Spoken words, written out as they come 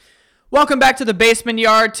Welcome back to the Basement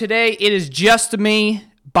Yard. Today it is just me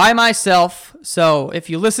by myself. So if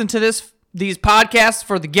you listen to these podcasts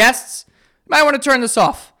for the guests, you might want to turn this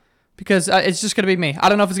off because it's just going to be me. I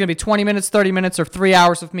don't know if it's going to be 20 minutes, 30 minutes, or 3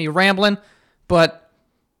 hours of me rambling, but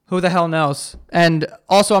who the hell knows? And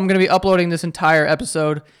also I'm going to be uploading this entire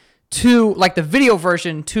episode to, like, the video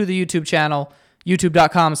version to the YouTube channel,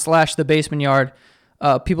 youtube.com/thebasementyard.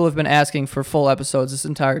 People have been asking for full episodes this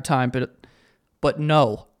entire time, but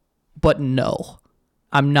no,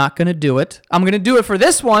 I'm not going to do it. I'm going to do it for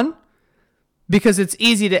this one because it's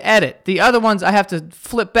easy to edit. The other ones I have to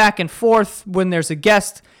flip back and forth when there's a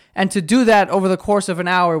guest, and to do that over the course of an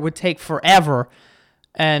hour would take forever,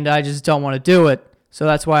 and I just don't want to do it. So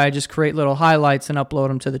that's why I just create little highlights and upload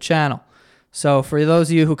them to the channel. So for those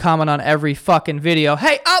of you who comment on every fucking video,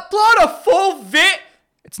 hey, upload a full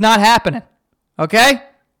it's not happening, okay?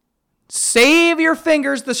 Save your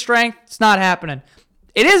fingers the strength. It's not happening.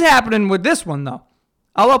 It is happening with this one, though.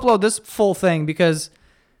 I'll upload this full thing because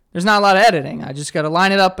there's not a lot of editing. I just got to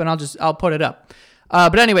line it up, and I'll put it up.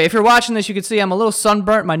 But anyway, if you're watching this, you can see I'm a little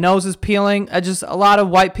sunburnt. My nose is peeling. Just a lot of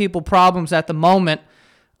white people problems at the moment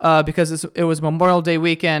because it was Memorial Day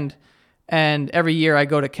weekend, and every year I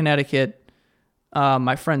go to Connecticut,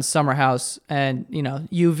 my friend's summer house, and,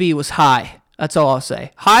 UV was high. That's all I'll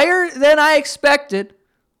say. Higher than I expected,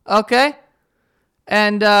 okay?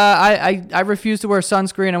 And I refuse to wear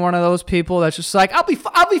sunscreen. I'm one of those people that's just like, I'll be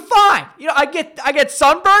fine. I get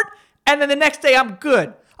sunburned, and then the next day I'm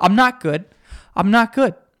good. I'm not good. I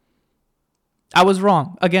was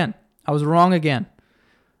wrong again. But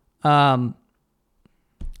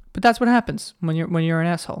that's what happens when you're an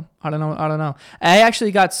asshole. I don't know. I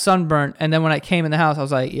actually got sunburnt, and then when I came in the house, I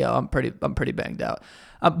was like, yo, I'm pretty banged out.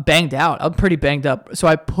 I'm pretty banged up. So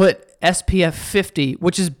I put SPF 50,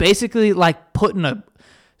 which is basically like putting a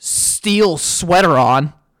steel sweater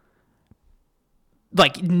on.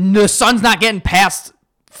 Like, the sun's not getting past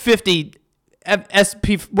 50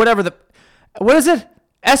 SP, whatever what is it?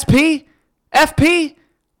 SP? FP?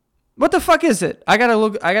 What the fuck is it? I gotta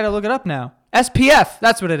look it up now. SPF,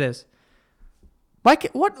 that's what it is. Like,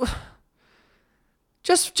 what?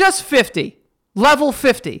 Just 50. Level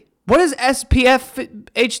 50. What is SPF,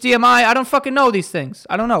 HDMI? I don't fucking know these things.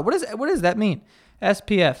 I don't know. What does that mean?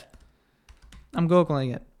 SPF. I'm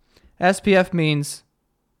Googling it. SPF means...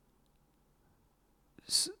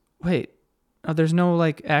 Wait. Oh, there's no,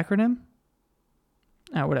 acronym?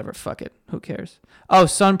 Ah, whatever. Fuck it. Who cares? Oh,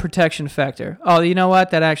 sun protection factor. Oh, you know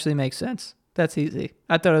what? That actually makes sense. That's easy.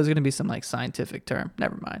 I thought it was going to be some, scientific term.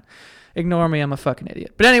 Never mind. Ignore me. I'm a fucking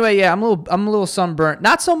idiot. But anyway, yeah, I'm a little sunburnt.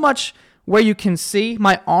 Not so much... where you can see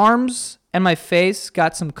my arms and my face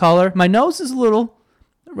got some color. My nose is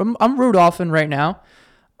I'm Rudolphin right now.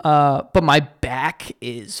 But my back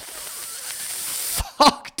is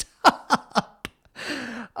fucked up.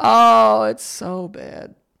 Oh, it's so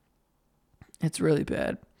bad. It's really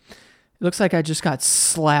bad. It looks like I just got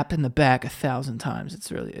slapped in the back 1,000 times. It's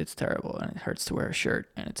terrible, and it hurts to wear a shirt,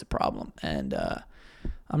 and it's a problem. And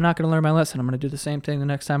I'm not going to learn my lesson. I'm going to do the same thing the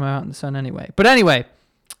next time I'm out in the sun anyway. But anyway...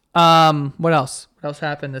 what else? What else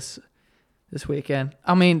happened this weekend?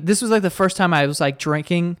 I mean, this was the first time I was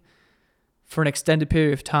drinking for an extended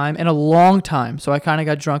period of time in a long time. So I kind of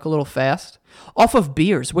got drunk a little fast off of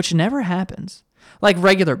beers, which never happens. Like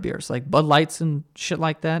regular beers, like Bud Lights and shit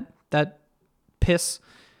like that. That piss.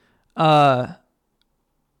 I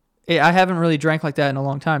haven't really drank like that in a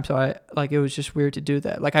long time. So it was just weird to do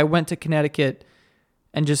that. I went to Connecticut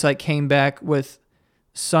and just came back with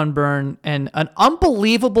sunburn and an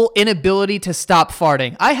unbelievable inability to stop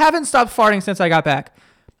farting. I haven't stopped farting since I got back.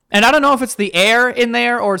 And I don't know if it's the air in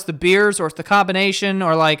there or it's the beers or it's the combination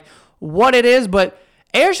or what it is, but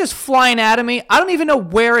air's just flying out of me. I don't even know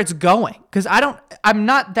where it's going because I'm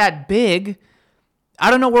not that big.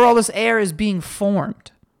 I don't know where all this air is being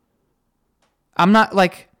formed. I'm not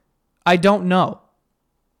I don't know.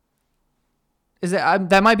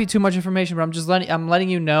 That might be too much information, but I'm letting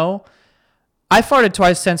you know. I farted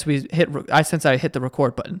twice since I hit the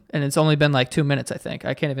record button, and it's only been 2 minutes, I think.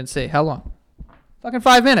 I can't even see. How long? Fucking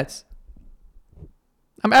 5 minutes.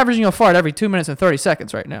 I'm averaging a fart every 2 minutes and 30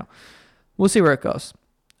 seconds right now. We'll see where it goes.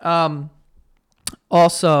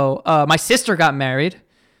 Also, my sister got married.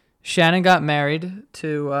 Shannon got married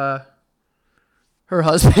to her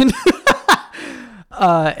husband.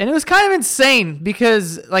 And it was kind of insane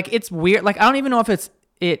because, it's weird. I don't even know if it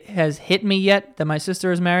has hit me yet that my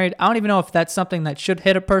sister is married. I don't even know if that's something that should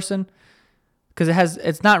hit a person because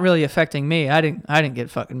it's not really affecting me. I didn't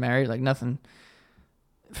get fucking married. Nothing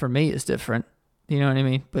for me is different. You know what I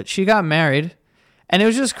mean? But she got married, and it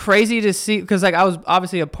was just crazy to see because I was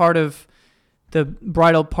obviously a part of the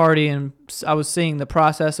bridal party and I was seeing the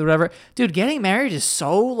process or whatever. Dude, getting married is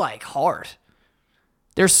so like hard.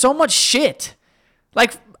 There's so much shit.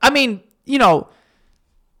 Like, I mean, you know,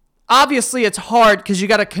 obviously it's hard because you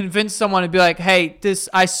got to convince someone to be like, hey,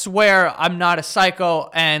 I swear I'm not a psycho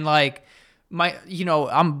and like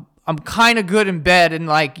I'm kind of good in bed and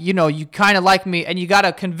like, you know, you kind of like me and you got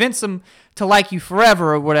to convince them to like you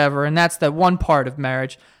forever or whatever. And that's the one part of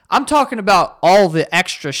marriage. I'm talking about all the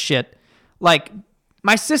extra shit. Like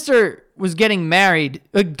my sister was got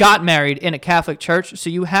married in a Catholic church. So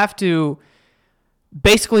you have to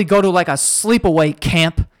basically go to like a sleepaway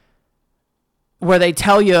camp where they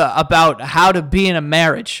tell you about how to be in a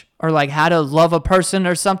marriage or like how to love a person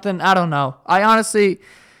or something. I don't know.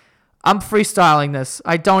 I'm freestyling this.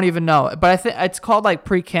 I don't even know. But I think it's called like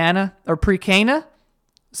pre-cana,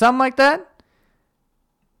 something like that.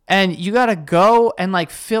 And you got to go and like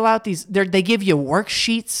fill out these. They give you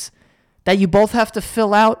worksheets that you both have to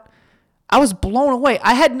fill out. I was blown away.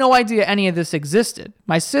 I had no idea any of this existed.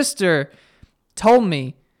 My sister told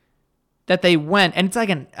me that they went, and it's like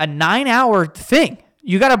a 9-hour thing.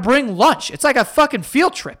 You got to bring lunch. It's like a fucking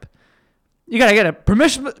field trip. You got to get a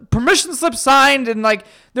permission slip signed, and like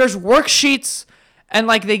there's worksheets, and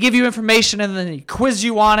like they give you information, and then they quiz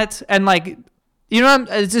you on it, and like, you know,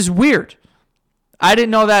 it's just weird. I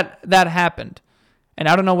didn't know that happened, and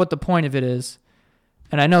I don't know what the point of it is.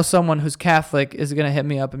 And I know someone who's Catholic is going to hit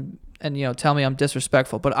me up and you know, tell me I'm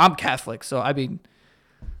disrespectful, but I'm Catholic, so I mean,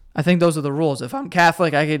 I think those are the rules. If I'm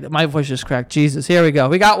Catholic, my voice just cracked. Jesus, here we go.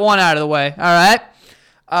 We got one out of the way. All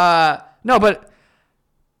right. No, but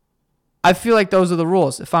I feel like those are the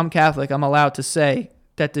rules. If I'm Catholic, I'm allowed to say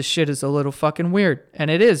that this shit is a little fucking weird,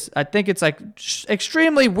 and it is. I think it's like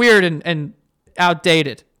extremely weird and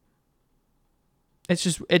outdated. It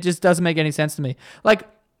just doesn't make any sense to me. Like,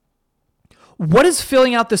 what is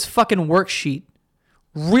filling out this fucking worksheet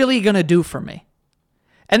really going to do for me?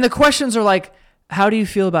 And the questions are like, how do you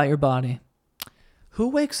feel about your body? Who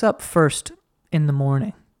wakes up first in the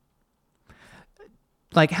morning?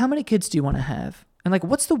 Like, how many kids do you want to have? And like,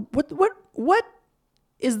 what is the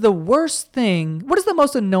worst thing? What is the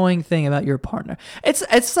most annoying thing about your partner?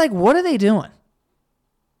 It's like, what are they doing?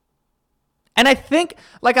 And I think,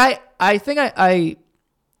 like, I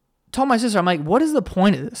told my sister, I'm like, what is the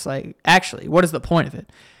point of this? Like, actually, what is the point of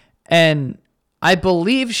it? And I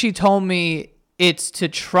believe she told me it's to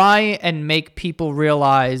try and make people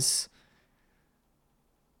realize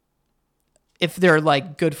if they're,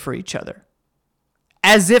 like, good for each other.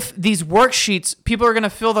 As if these worksheets, people are going to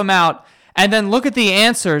fill them out and then look at the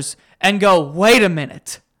answers and go, wait a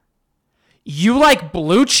minute. You like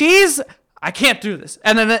blue cheese? I can't do this.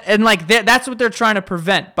 And that's what they're trying to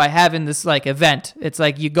prevent by having this like event. It's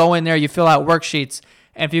like you go in there, you fill out worksheets,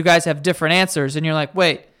 and if you guys have different answers and you're like,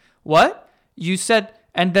 wait, what? You said,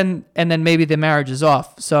 and then maybe the marriage is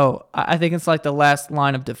off. So I think it's like the last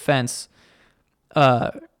line of defense.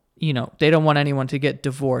 You know, they don't want anyone to get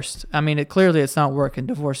divorced. I mean, clearly it's not working.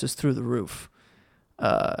 Divorce is through the roof.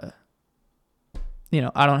 You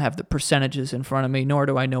know, I don't have the percentages in front of me, nor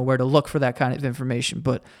do I know where to look for that kind of information.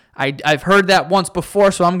 But I've heard that once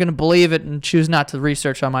before, so I'm going to believe it and choose not to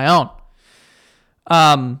research on my own.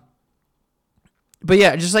 But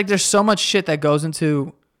yeah, just like there's so much shit that goes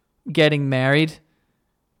into getting married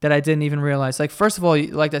that I didn't even realize. Like, first of all,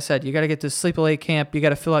 like I said, you got to get to sleepaway camp. You got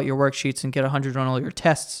to fill out your worksheets and get 100 on all your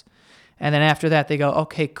tests. And then after that, they go,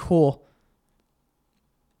 okay, cool.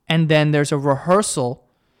 And then there's a rehearsal,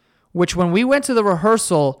 which when we went to the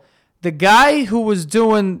rehearsal, the guy who was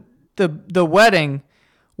doing the wedding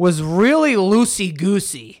was really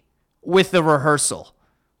loosey-goosey with the rehearsal.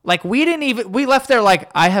 Like, we left there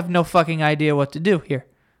like, I have no fucking idea what to do here.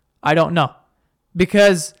 I don't know.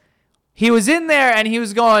 Because he was in there and he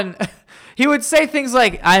was going, he would say things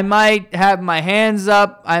like, I might have my hands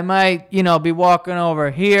up. I might, be walking over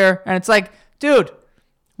here. And it's like, dude,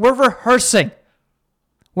 we're rehearsing.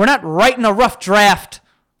 We're not writing a rough draft.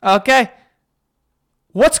 Okay?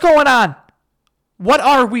 What's going on? What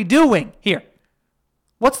are we doing here?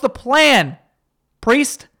 What's the plan,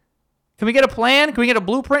 priest? Can we get a plan? Can we get a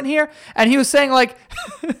blueprint here? And he was saying, like,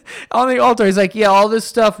 on the altar, he's like, yeah, all this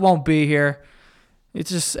stuff won't be here. It's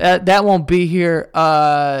just, that won't be here.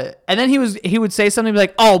 And then he would say something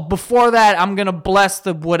like, oh, before that, I'm going to bless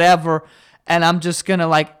the whatever. And I'm just going to,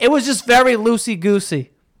 like, it was just very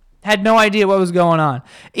loosey-goosey. Had no idea what was going on.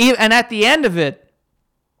 And at the end of it,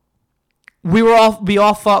 we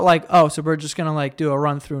all thought, like, oh, so we're just going to, like, do a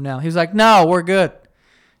run through now. He was like, no, we're good.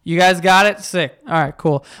 You guys got it? Sick. All right,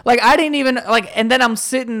 cool. Like, I didn't even, like, and then I'm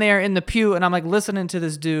sitting there in the pew and I'm, like, listening to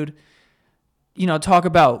this dude, talk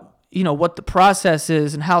about, what the process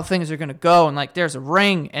is and how things are going to go. And like, there's a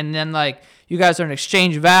ring, and then like you guys are going to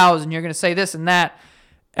exchange vows and you're going to say this and that.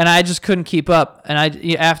 And I just couldn't keep up.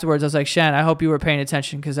 And afterwards I was like, Shan, I hope you were paying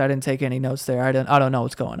attention, because I didn't take any notes there. I don't know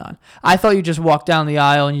what's going on. I thought you just walked down the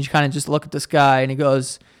aisle and you kind of just look at this guy and he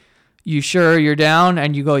goes, you sure you're down?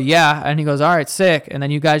 And you go, yeah. And he goes, all right, sick. And then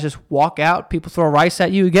you guys just walk out. People throw rice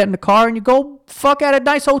at you. You get in the car and you go fuck at a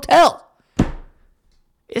nice hotel.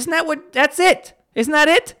 That's it? Isn't that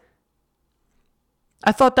it?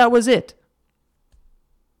 I thought that was it.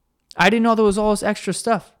 I didn't know there was all this extra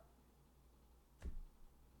stuff.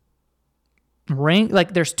 Ring,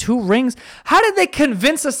 like there's 2 rings. How did they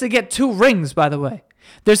convince us to get 2 rings, by the way?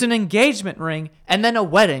 There's an engagement ring and then a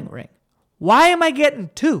wedding ring. Why am I getting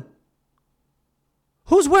 2?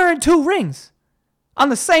 Who's wearing 2 rings on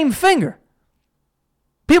the same finger?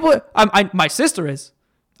 People, my sister is.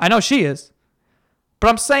 I know she is. But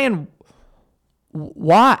I'm saying,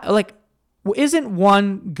 why? Like, isn't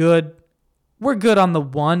one good? We're good on the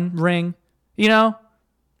 1 ring,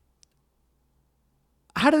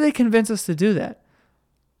 How do they convince us to do that?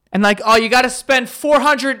 And like, oh, you got to spend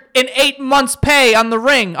 408 months' pay on the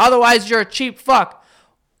ring, otherwise you're a cheap fuck.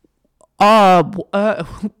 What?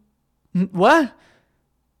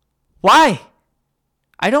 Why?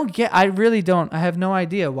 I really don't. I have no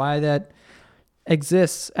idea why that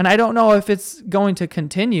exists. And I don't know if it's going to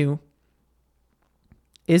continue.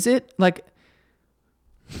 Is it? Like,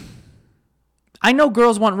 I know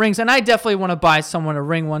girls want rings, and I definitely want to buy someone a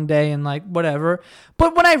ring one day and like whatever.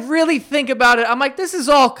 But when I really think about it, I'm like, this is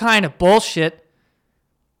all kind of bullshit.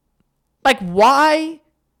 Like, why?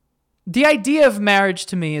 The idea of marriage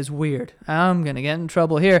to me is weird. I'm going to get in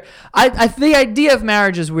trouble here. The idea of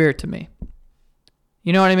marriage is weird to me.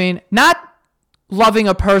 You know what I mean? Not loving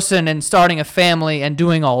a person and starting a family and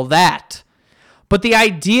doing all that. But the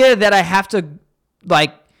idea that I have to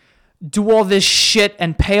like do all this shit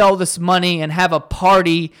and pay all this money and have a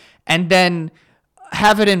party and then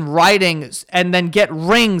have it in writing and then get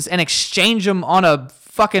rings and exchange them on a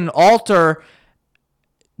fucking altar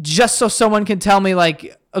just so someone can tell me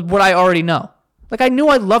like what I already know. Like, I knew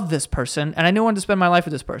I loved this person and I knew I wanted to spend my life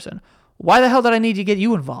with this person. Why the hell did I need to get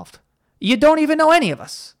you involved? You don't even know any of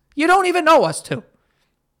us. You don't even know us two.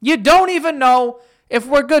 You don't even know if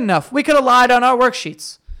we're good enough. We could have lied on our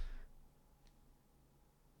worksheets.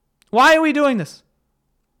 Why are we doing this?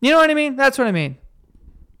 You know what I mean? That's what I mean.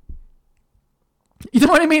 You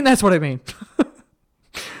know what I mean? That's what I mean.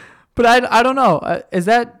 But I don't know.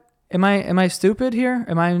 Am I stupid here?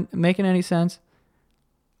 Am I making any sense?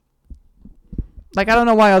 Like, I don't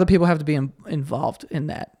know why other people have to be involved in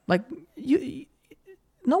that. Like,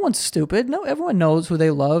 no one's stupid. No, everyone knows who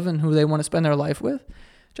they love and who they want to spend their life with.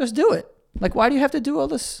 Just do it. Like, why do you have to do all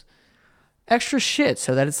this extra shit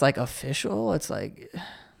so that it's like official? It's like,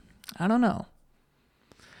 I don't know.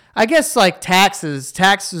 I guess like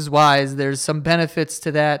taxes wise, there's some benefits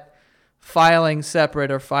to that. Filing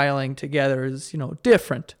separate or filing together is,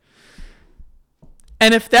 different.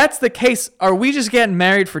 And if that's the case, are we just getting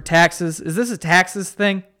married for taxes? Is this a taxes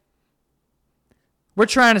thing? We're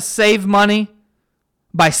trying to save money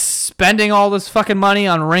by spending all this fucking money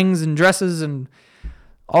on rings and dresses and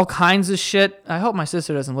all kinds of shit. I hope my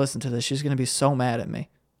sister doesn't listen to this. She's going to be so mad at me.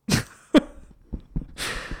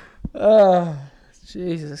 Oh,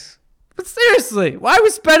 Jesus. But seriously, why are we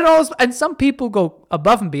spending all this? And some people go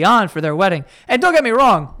above and beyond for their wedding. And don't get me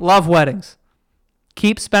wrong, love weddings.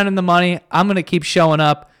 Keep spending the money. I'm going to keep showing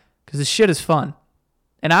up because this shit is fun.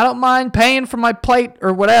 And I don't mind paying for my plate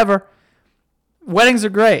or whatever. Weddings are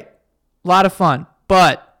great. A lot of fun.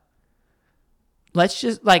 But let's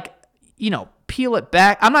just peel it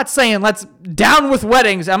back. I'm not saying let's down with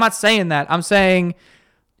weddings. I'm not saying that. I'm saying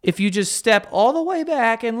if you just step all the way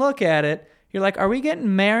back and look at it, you're like, are we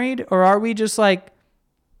getting married or are we just like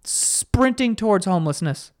sprinting towards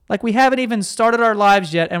homelessness? Like, we haven't even started our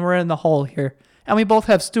lives yet and we're in the hole here. And we both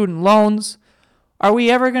have student loans. Are we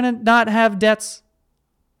ever going to not have debts?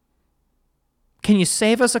 Can you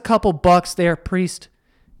save us a couple bucks there, priest?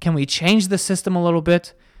 Can we change the system a little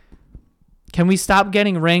bit? Can we stop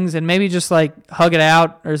getting rings and maybe just like hug it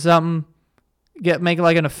out or something? Make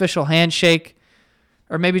like an official handshake,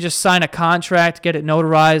 or maybe just sign a contract, get it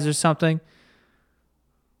notarized or something.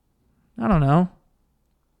 I don't know.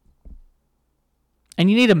 And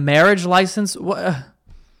you need a marriage license? What?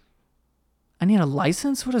 I need a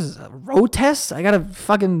license? What is this? A road test? I gotta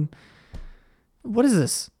fucking... What is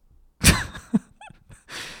this?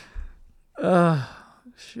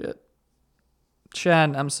 Shit.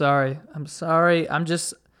 Shan, I'm sorry. I'm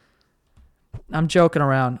joking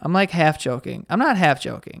around. I'm like half joking. I'm not half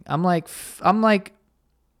joking. I'm like,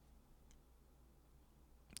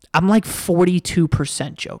 I'm like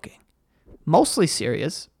 42% joking. Mostly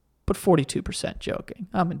serious, but 42% joking.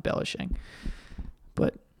 I'm embellishing.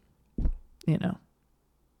 But, you know,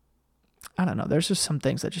 I don't know. There's just some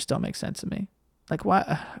things that just don't make sense to me. Like,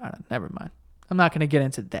 why? Never mind. I'm not going to get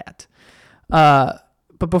into that.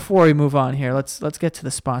 But before we move on here, let's get to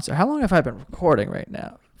the sponsor. How long have I been recording right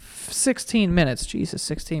now? 16 minutes. Jesus,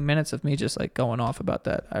 16 minutes of me just like going off about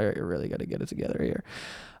that. I really got to get it together here.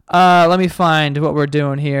 Let me find what we're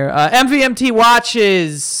doing here. MVMT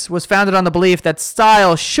Watches was founded on the belief that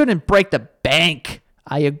style shouldn't break the bank.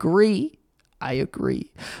 I agree.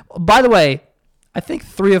 By the way, I think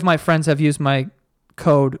 3 of my friends have used my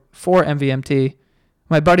code for MVMT.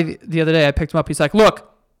 My buddy, the other day, I picked him up. He's like, look.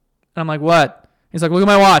 And I'm like, what? He's like, look at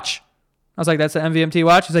my watch. I was like, that's an MVMT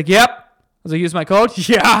watch? He's like, yep. I was like, use my code?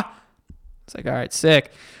 Yeah. It's like, all right,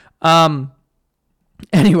 sick.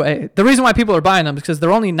 Anyway, the reason why people are buying them is because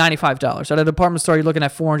they're only $95. At a department store, you're looking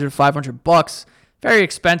at $400, $500. Very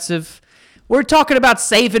expensive. We're talking about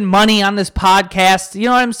saving money on this podcast. You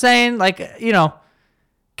know what I'm saying? Like, you know,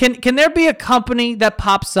 can there be a company that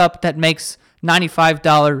pops up that makes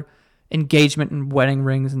 $95 engagement and wedding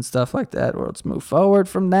rings and stuff like that? Well, let's move forward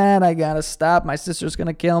from that. I gotta stop. My sister's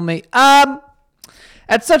gonna kill me.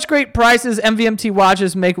 At such great prices, MVMT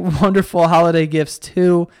watches make wonderful holiday gifts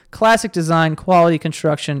too. Classic design, quality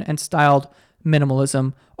construction, and styled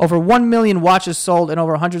minimalism. Over 1 million watches sold in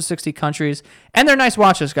over 160 countries. And they're nice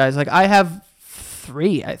watches, guys. Like, I have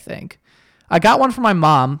 3, I think. I got one for my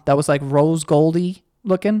mom that was like rose goldy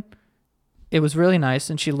looking. It was really nice,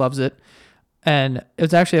 and she loves it. And it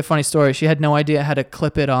was actually a funny story. She had no idea how to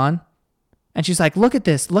clip it on. And she's like, look at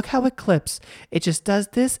this. Look how it clips. It just does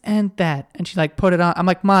this and that. And she like put it on. I'm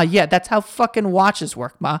like, Ma, yeah, that's how fucking watches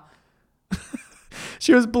work, Ma.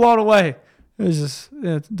 She was blown away. It was just,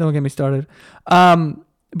 don't get me started.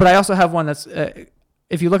 But I also have one that's,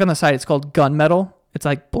 if you look on the site, it's called Gunmetal. It's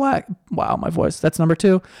like black. Wow, my voice. That's number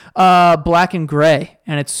 2. Black and gray.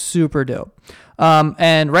 And it's super dope.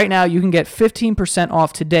 And right now you can get 15%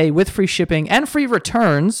 off today with free shipping and free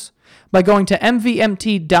returns by going to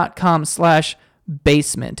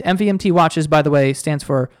mvmt.com/basement. MVMT watches, by the way, stands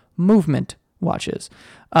for movement watches.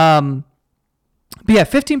 But yeah,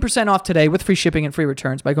 15% off today with free shipping and free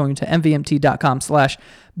returns by going to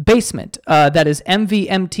mvmt.com/basement. That is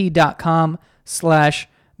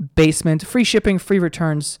mvmt.com/basement. Free shipping, free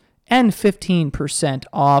returns, and 15%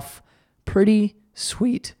 off. Pretty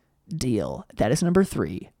sweet deal. That is number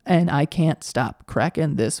 3. And I can't stop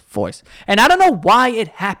cracking this voice. And I don't know why it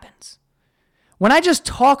happens. When I just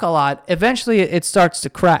talk a lot, eventually it starts to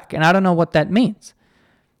crack. And I don't know what that means.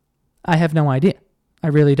 I have no idea. I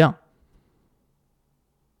really don't.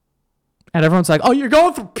 And everyone's like, oh, you're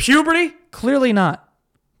going through puberty? Clearly not.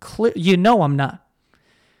 You know I'm not.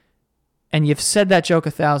 And you've said that joke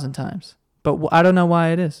 1,000 times. But I don't know why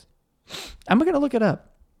it is. I'm going to look it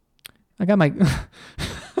up. I got my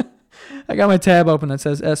tab open that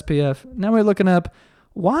says SPF. Now we're looking up,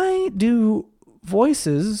 why do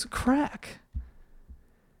voices crack?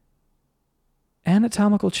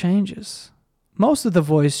 Anatomical changes. Most of the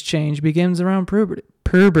voice change begins around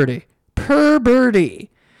puberty.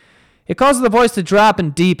 It causes the voice to drop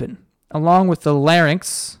and deepen, along with the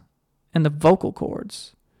larynx and the vocal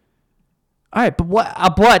cords. All right, but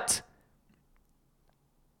what?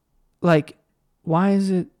 Like, why is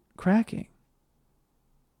it cracking?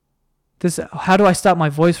 How do I stop my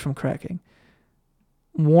voice from cracking?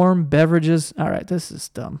 Warm beverages. All right, this is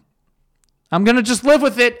dumb. I'm going to just live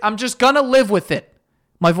with it. I'm just going to live with it.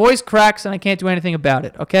 My voice cracks and I can't do anything about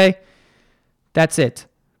it, okay? That's it.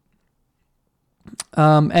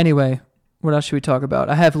 Anyway, what else should we talk about?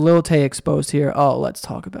 I have Lil Tay exposed here. Oh, let's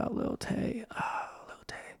talk about Lil Tay.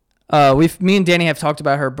 Me and Danny have talked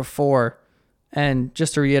about her before. And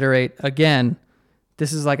just to reiterate again,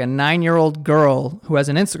 this is like a 9-year-old girl who has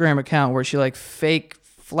an Instagram account where she like fake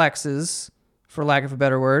flexes, for lack of a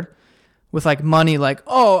better word, with like money, like,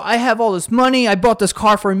 oh, I have all this money. I bought this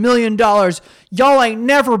car for $1 million. Y'all ain't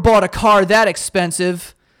never bought a car that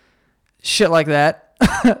expensive. Shit like that.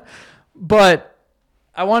 But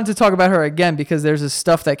I wanted to talk about her again because there's this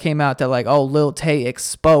stuff that came out that like, oh, Lil Tay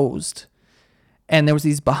exposed. And there was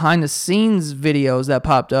these behind the scenes videos that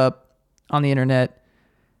popped up on the internet.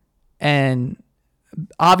 And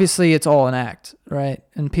obviously it's all an act, right?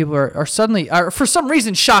 And people are suddenly, for some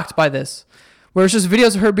reason, shocked by this. Where it's just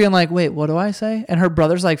videos of her being like, wait, what do I say? And her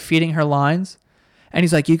brother's like feeding her lines. And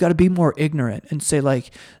he's like, you got to be more ignorant and say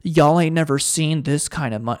like, y'all ain't never seen this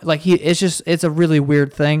kind of money. Like it's a really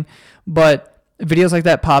weird thing. But videos like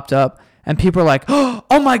that popped up and people are like, oh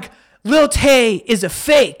my, Lil Tay is a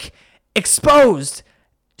fake, exposed.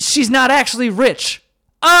 She's not actually rich.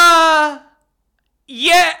 Yeah,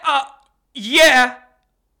 yeah,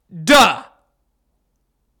 duh.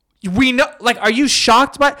 We know, like, are you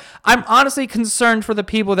shocked by? I'm honestly concerned for the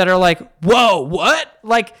people that are like, whoa, what?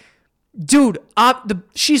 Like, dude,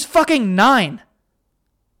 she's fucking 9.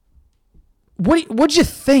 What'd you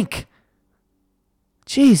think?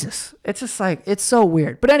 Jesus, it's just like, it's so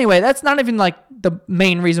weird. But anyway, that's not even like the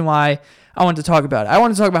main reason why I wanted to talk about it. I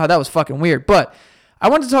wanted to talk about how that was fucking weird, but I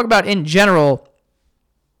wanted to talk about in general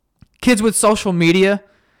kids with social media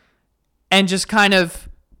and just kind of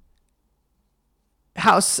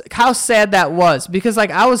how sad that was, because like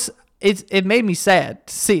it made me sad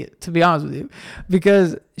to see it, to be honest with you,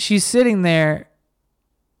 because she's sitting there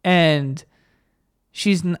and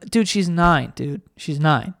she's 9, dude. She's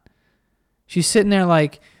 9. She's sitting there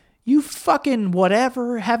like, you fucking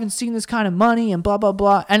whatever, haven't seen this kind of money and blah, blah,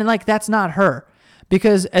 blah. And like, that's not her.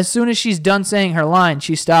 Because as soon as she's done saying her line,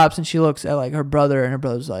 she stops and she looks at like her brother, and her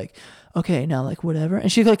brother's like, okay, now like whatever.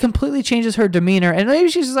 And she like completely changes her demeanor. And maybe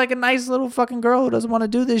she's just like a nice little fucking girl who doesn't want to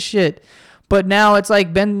do this shit. But now it's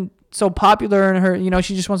like been so popular, and her, you know,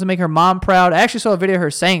 she just wants to make her mom proud. I actually saw a video of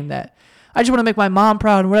her saying that. I just want to make my mom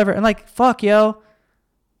proud and whatever. And like, fuck, yo.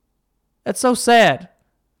 That's so sad.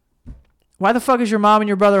 Why the fuck is your mom and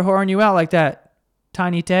your brother whoring you out like that,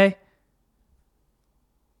 Tiny Tay?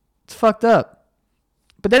 It's fucked up.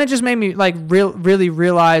 But then it just made me like really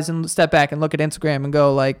realize and step back and look at Instagram and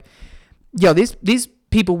go like, yo, these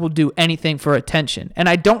people will do anything for attention. And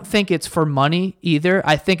I don't think it's for money either.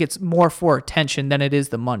 I think it's more for attention than it is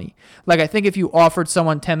the money. Like, I think if you offered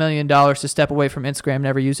someone $10 million to step away from Instagram and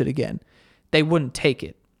never use it again, they wouldn't take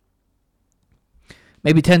it.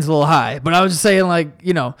 Maybe 10's a little high, but I was just saying, like,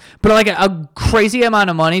 you know, but like a crazy amount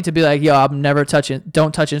of money to be like, yo, I'm never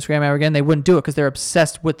don't touch Instagram ever again. They wouldn't do it because they're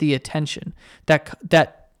obsessed with the attention that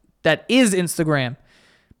is Instagram.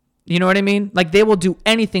 You know what I mean? Like, they will do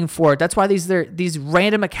anything for it. That's why these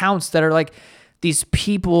random accounts that are like these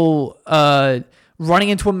people running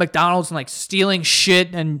into a McDonald's and like stealing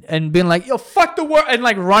shit and being like, yo, fuck the world, and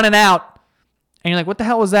like running out. And you're like, what the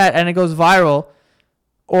hell was that? And it goes viral.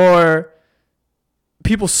 Or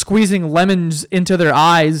people squeezing lemons into their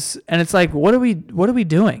eyes, and it's like, what are we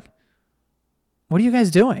doing? What are you guys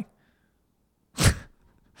doing?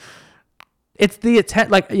 It's the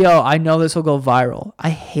attempt, like, yo, I know this will go viral. I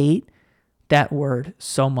hate that word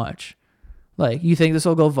so much. Like, you think this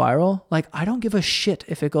will go viral? Like, I don't give a shit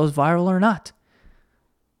if it goes viral or not.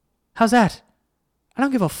 How's that? I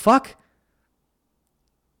don't give a fuck.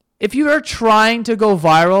 If you are trying to go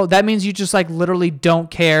viral, that means you just like literally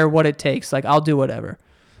don't care what it takes. Like, I'll do whatever.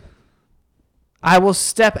 I will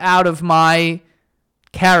step out of my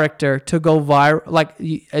character to go viral. Like,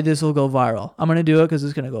 this will go viral. I'm going to do it because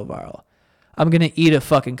it's going to go viral. I'm going to eat a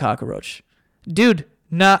fucking cockroach. Dude,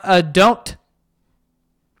 don't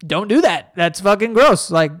do that. That's fucking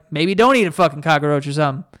gross. Like, maybe don't eat a fucking cockroach or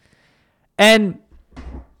something. And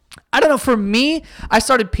I don't know, for me, I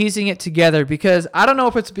started piecing it together because I don't know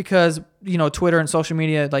if it's because, you know, Twitter and social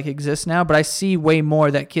media like exists now, but I see way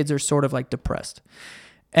more that kids are sort of like depressed.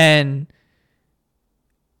 And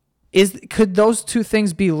could those two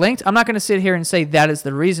things be linked? I'm not going to sit here and say that is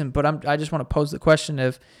the reason, but I just want to pose the question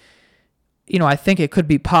of, you know, I think it could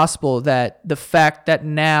be possible that the fact that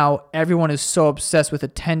now everyone is so obsessed with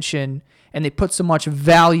attention and they put so much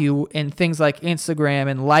value in things like Instagram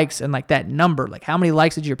and likes and like that number, like how many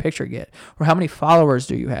likes did your picture get, or how many followers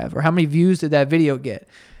do you have, or how many views did that video get,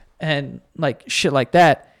 and like shit like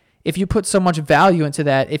that. If you put so much value into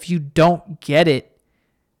that, if you don't get it,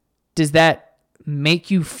 does that make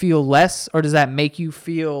you feel less, or does that make you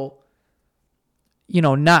feel, you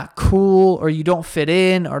know, not cool, or you don't fit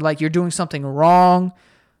in, or like you're doing something wrong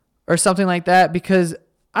or something like that? Because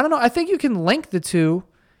I don't know, I think you can link the two.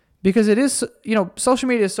 Because it is, you know, social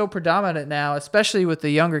media is so predominant now, especially with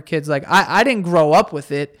the younger kids. Like, I didn't grow up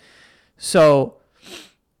with it. So,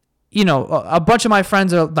 you know, a bunch of my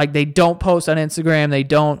friends are like, they don't post on Instagram. They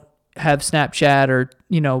don't have Snapchat, or,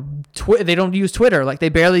 you know, they don't use Twitter. Like, they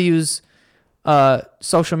barely use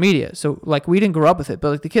social media. So, like, we didn't grow up with it.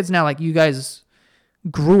 But, like, the kids now, like, you guys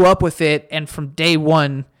grew up with it. And from day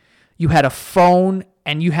one, you had a phone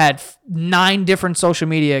and you had 9 different social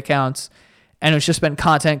media accounts. And it's just been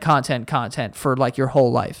content for like your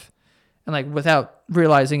whole life. And like without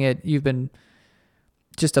realizing it, you've been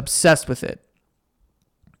just obsessed with it.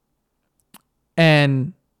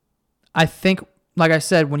 And I think, like I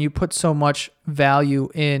said, when you put so much value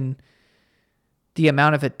in the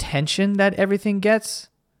amount of attention that everything gets,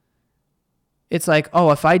 it's like,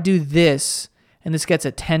 oh, if I do this and this gets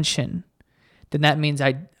attention, then that means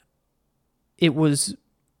it was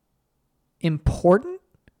important.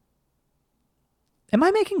 Am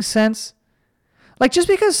I making sense? Like, just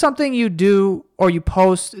because something you do or you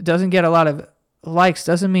post doesn't get a lot of likes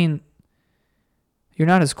doesn't mean you're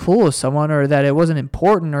not as cool as someone, or that it wasn't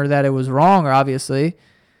important, or that it was wrong, or obviously.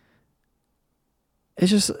 I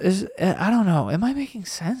don't know. Am I making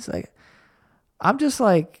sense? Like,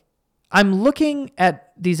 I'm looking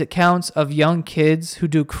at these accounts of young kids who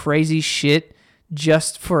do crazy shit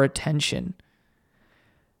just for attention.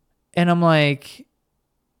 And I'm like,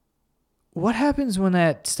 what happens when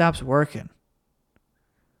that stops working?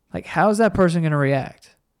 Like, how is that person going to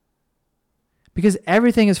react? Because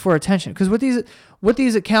everything is for attention. Because what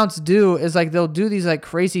these accounts do is, like, they'll do these, like,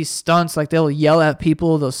 crazy stunts. Like, they'll yell at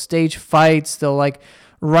people. They'll stage fights. They'll, like,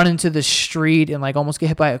 run into the street and, like, almost get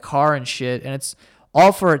hit by a car and shit. And it's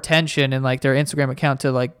all for attention and, like, their Instagram account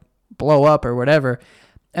to, like, blow up or whatever.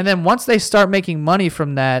 And then once they start making money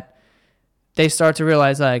from that, they start to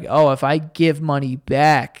realize, like, oh, if I give money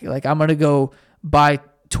back, like, I'm going to go buy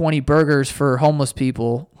 20 burgers for homeless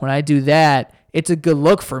people. When I do that, it's a good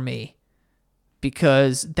look for me,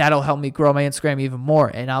 because that'll help me grow my Instagram even more,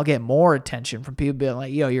 and I'll get more attention from people being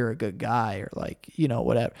like, yo, you're a good guy, or, like, you know,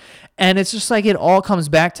 whatever. And it's just like, it all comes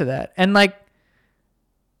back to that. And, like,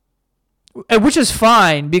 which is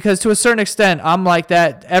fine, because to a certain extent, I'm like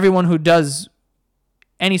that. Everyone who does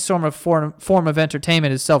any sort of form of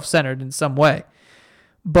entertainment is self-centered in some way.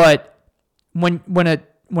 But when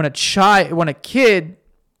a kid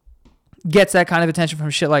gets that kind of attention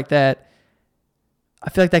from shit like that,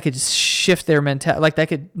 I feel like that could just shift their mentality, like that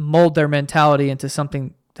could mold their mentality into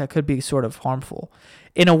something that could be sort of harmful,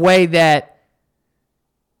 in a way that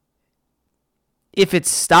if it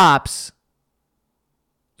stops,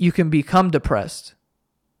 you can become depressed.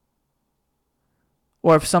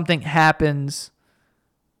 Or if something happens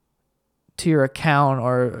to your account,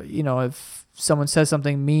 or, you know, if someone says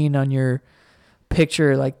something mean on your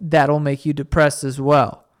picture, like, that'll make you depressed as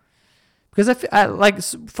well. Because like,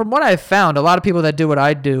 from what I've found, a lot of people that do what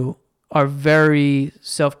I do are very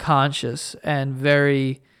self-conscious and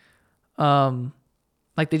very,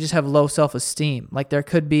 like, they just have low self-esteem. Like, there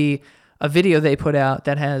could be a video they put out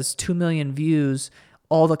that has 2 million views,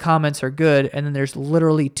 all the comments are good, and then there's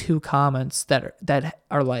literally 2 comments that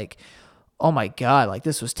are like, oh my God, like,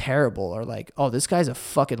 this was terrible, or like, oh, this guy's a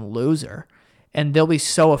fucking loser, and they'll be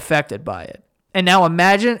so affected by it. And now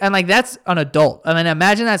imagine, and, like, that's an adult. I mean,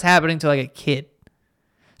 imagine that's happening to, like, a kid.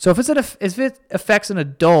 So if it affects an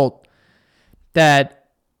adult that,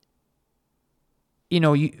 you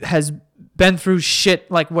know, has been through shit,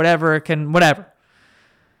 like, whatever,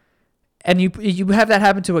 and you have that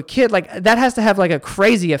happen to a kid, like, that has to have, like, a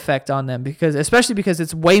crazy effect on them, especially because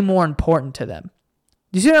it's way more important to them.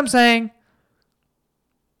 Do you see what I'm saying?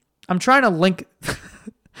 I'm trying to link.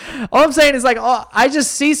 All I'm saying is, like, I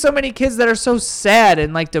just see so many kids that are so sad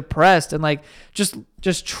and, like, depressed, and, like, just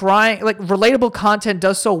trying, like, relatable content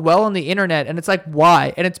does so well on the internet, and it's like,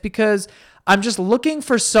 why? And it's because I'm just looking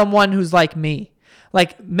for someone who's like me.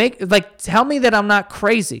 Like, tell me that I'm not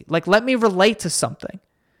crazy. Like, let me relate to something.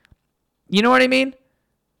 You know what I mean?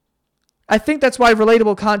 I think that's why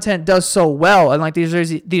relatable content does so well. And, like,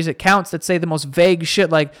 these accounts that say the most vague shit,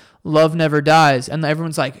 like, love never dies. And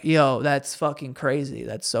everyone's like, yo, that's fucking crazy.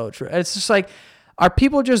 That's so true. It's just like, are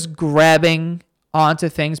people just grabbing onto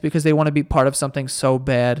things because they want to be part of something so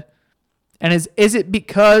bad? And is it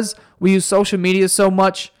because we use social media so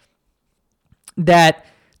much that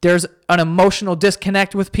there's an emotional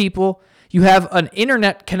disconnect with people? You have an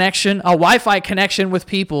internet connection, a Wi-Fi connection with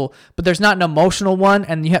people, but there's not an emotional one,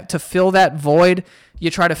 and you have to fill that void. You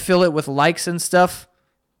try to fill it with likes and stuff.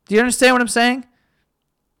 Do you understand what I'm saying?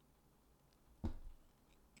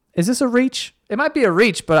 Is this a reach? It might be a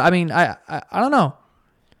reach, but I mean, I don't know.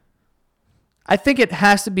 I think it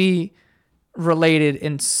has to be related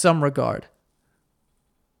in some regard.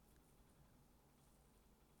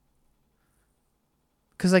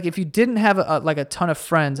 Because, like, if you didn't have a ton of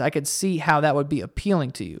friends, I could see how that would be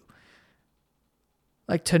appealing to you.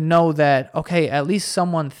 Like, to know that, okay, at least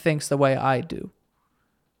someone thinks the way I do.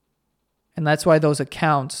 And that's why those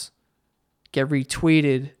accounts get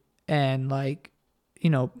retweeted and, like,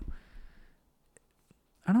 you know,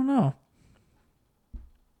 I don't know.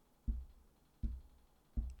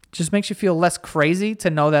 Just makes you feel less crazy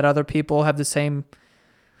to know that other people have the same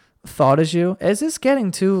thought as you. Is this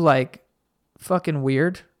getting too, like, fucking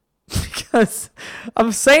weird? Because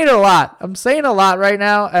I'm saying a lot right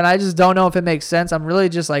now, and I just don't know if it makes sense. I'm really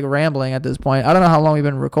just, like, rambling at this point. I don't know how long we've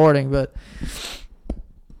been recording, but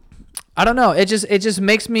I don't know. It just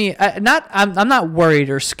makes me I'm not worried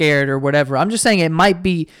or scared or whatever. I'm just saying it might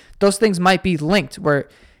be, those things might be linked, where,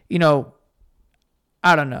 you know,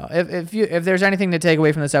 I don't know. If there's anything to take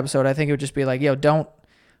away from this episode, I think it would just be like, yo, don't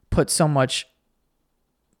put so much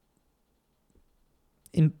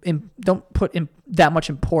don't put that much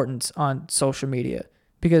importance on social media,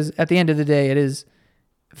 because at the end of the day, it is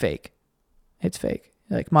fake. It's fake.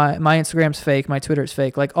 Like my Instagram's fake, my Twitter's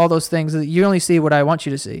fake. Like all those things, you only see what I want you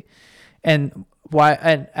to see, and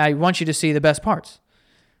I want you to see the best parts,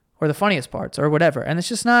 or the funniest parts, or whatever. And it's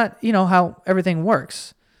just not, how everything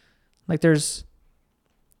works. Like there's,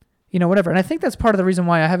 whatever. And I think that's part of the reason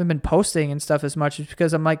why I haven't been posting and stuff as much, is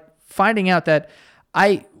because I'm like finding out that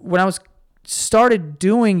when I was started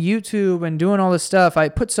doing YouTube and doing all this stuff, I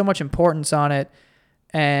put so much importance on it,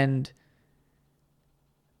 and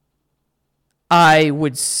I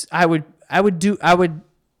would not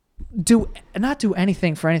do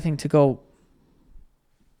anything for anything to go.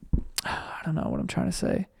 I don't know what I'm trying to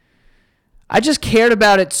say. I just cared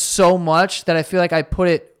about it so much that I feel like I put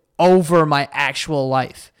it over my actual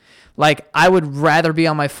life. Like I would rather be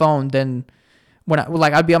on my phone than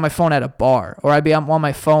I'd be on my phone at a bar, or I'd be on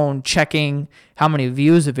my phone checking how many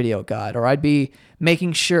views a video got, or I'd be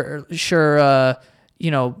making sure I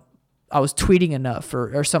was tweeting enough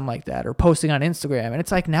or something like that, or posting on Instagram. And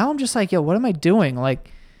it's like, now I'm just like, yo, what am I doing?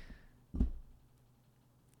 Like,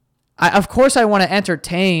 of course I want to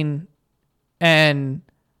entertain, and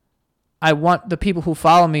I want the people who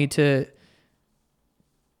follow me to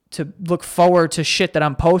look forward to shit that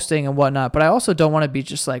I'm posting and whatnot. But I also don't want to be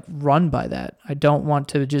just like run by that. I don't want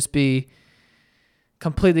to just be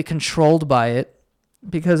completely controlled by it,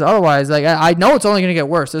 because otherwise, like, I know it's only going to get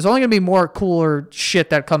worse. There's only going to be more cooler shit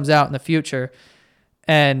that comes out in the future.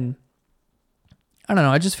 And I don't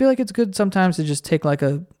know. I just feel like it's good sometimes to just take like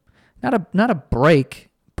not a break,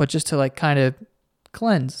 but just to like kind of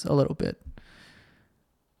cleanse a little bit.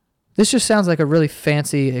 This just sounds like a really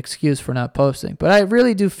fancy excuse for not posting, but I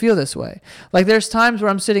really do feel this way. Like there's times where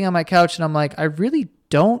I'm sitting on my couch and I'm like, I really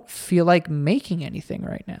don't feel like making anything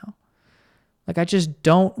right now. Like I just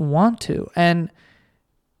don't want to. And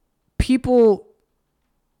people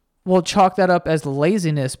will chalk that up as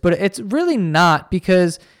laziness, but it's really not,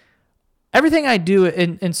 because everything I do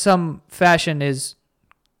in some fashion is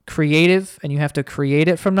creative, and you have to create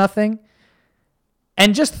it from nothing.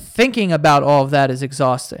 And just thinking about all of that is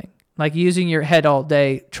exhausting. Like using your head all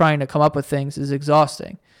day trying to come up with things is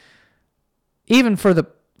exhausting. Even for the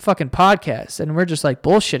fucking podcast, and we're just like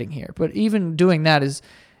bullshitting here, but even doing that is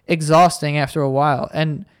exhausting after a while.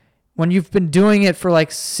 And when you've been doing it for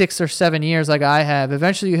like 6 or 7 years like I have,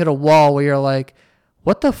 eventually you hit a wall where you're like,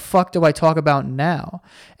 what the fuck do I talk about now?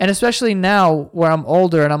 And especially now where I'm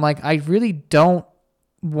older and I'm like, I really don't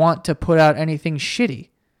want to put out anything shitty.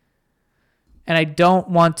 And I don't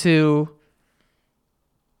want to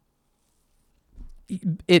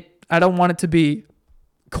I don't want it to be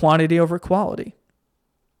quantity over quality.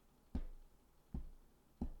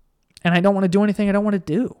 And I don't want to do anything I don't want to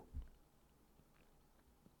do.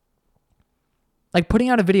 Like putting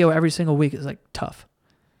out a video every single week is like tough.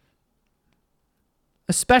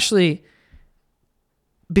 Especially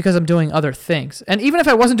because I'm doing other things. And even if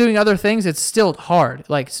I wasn't doing other things, it's still hard.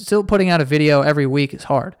 Like still putting out a video every week is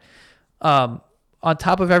hard. On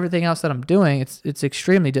top of everything else that I'm doing, it's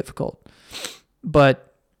extremely difficult.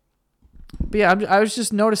 But yeah, I was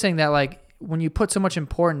just noticing that like when you put so much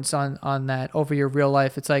importance on that over your real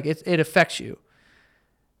life, it's like it affects you.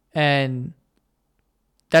 And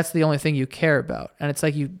that's the only thing you care about. And it's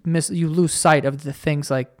like you lose sight of the things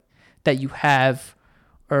like that you have,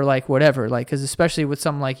 or like whatever. Like, because especially with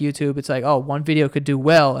something like YouTube, it's like, oh, one video could do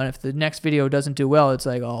well, and if the next video doesn't do well, it's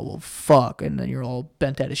like, oh, well, fuck, and then you're all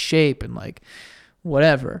bent out of shape and like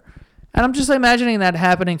whatever. And I'm just imagining that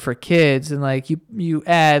happening for kids, and like you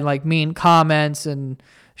add like mean comments and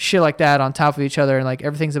shit like that on top of each other, and like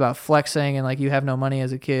everything's about flexing, and like you have no money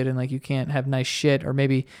as a kid, and like you can't have nice shit, or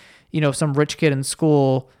maybe some rich kid in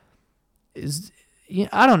school is,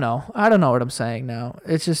 I don't know what I'm saying now.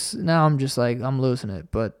 It's just, now I'm just like, I'm losing it.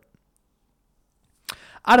 But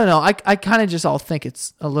I don't know. I kind of just all think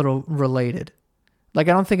it's a little related. Like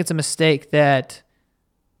I don't think it's a mistake that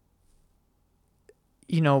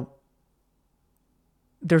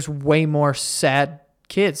there's way more sad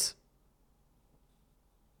kids.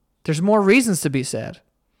 There's more reasons to be sad.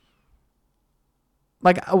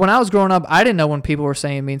 Like when I was growing up, I didn't know when people were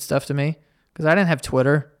saying mean stuff to me, because I didn't have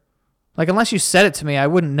Twitter. Like unless you said it to me, I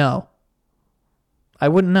wouldn't know.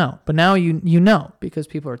 But now you know, because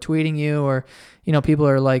people are tweeting you, or people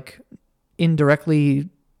are like indirectly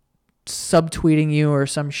subtweeting you or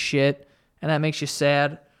some shit, and that makes you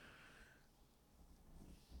sad.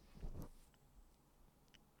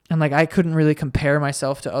 And like I couldn't really compare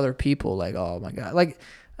myself to other people. Like, oh my God. Like,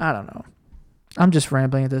 I don't know. I'm just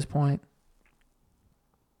rambling at this point.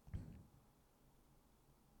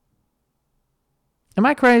 Am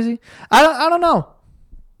I crazy? I don't know.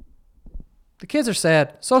 The kids are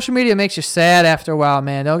sad. Social media makes you sad after a while,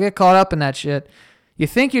 man. Don't get caught up in that shit. You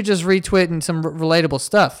think you're just retweeting some relatable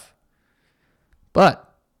stuff.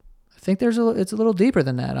 But I think it's a little deeper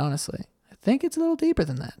than that, honestly. I think it's a little deeper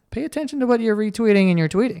than that. Pay attention to what you're retweeting and you're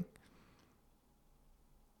tweeting.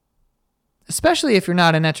 Especially if you're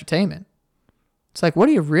not in entertainment. It's like, what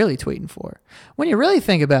are you really tweeting for? When you really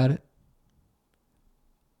think about it,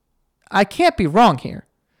 I can't be wrong here.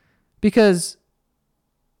 Because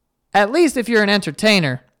at least if you're an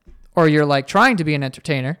entertainer, or you're like trying to be an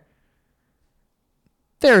entertainer,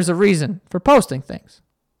 there's a reason for posting things.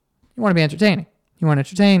 You want to be entertaining. You want to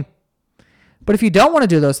entertain. But if you don't want to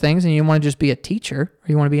do those things and you want to just be a teacher, or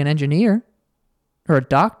you want to be an engineer, or a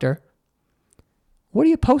doctor, what are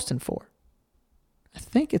you posting for? I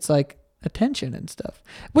think it's like attention and stuff,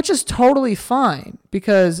 which is totally fine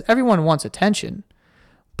because everyone wants attention.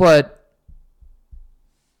 But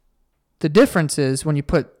the difference is when you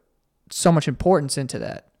put so much importance into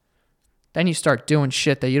that, then you start doing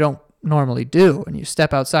shit that you don't normally do and you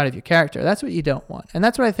step outside of your character. That's what you don't want. And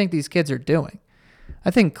that's what I think these kids are doing.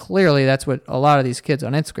 I think clearly that's what a lot of these kids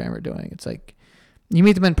on Instagram are doing. It's like you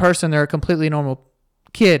meet them in person, they're a completely normal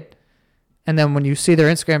kid. And then when you see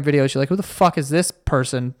their Instagram videos, you're like, who the fuck is this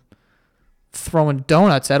person throwing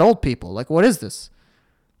donuts at old people? Like, what is this?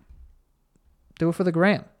 Do it for the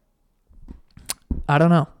gram. I don't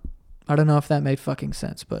know. I don't know if that made fucking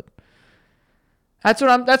sense, but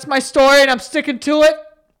that's my story and I'm sticking to it.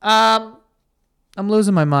 I'm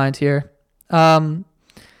losing my mind here.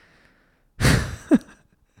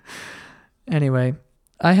 Anyway,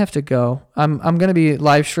 I have to go. I'm going to be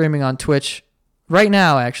live streaming on Twitch right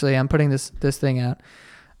now. Actually, I'm putting this thing out.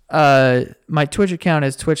 My Twitch account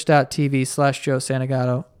is twitch.tv/Joe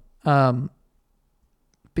Santagato.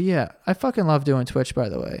 But yeah, I fucking love doing Twitch, by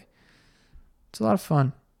the way. It's a lot of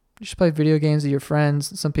fun. You just play video games with your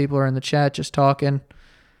friends. Some people are in the chat just talking,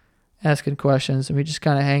 asking questions, and we just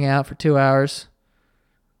kind of hang out for 2 hours.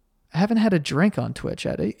 I haven't had a drink on Twitch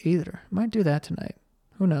yet either. Might do that tonight.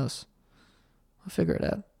 Who knows? I'll figure it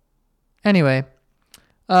out. Anyway,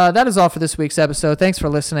 that is all for this week's episode. Thanks for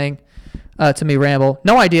listening to me ramble.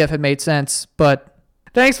 No idea if it made sense, but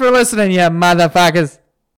thanks for listening, you motherfuckers.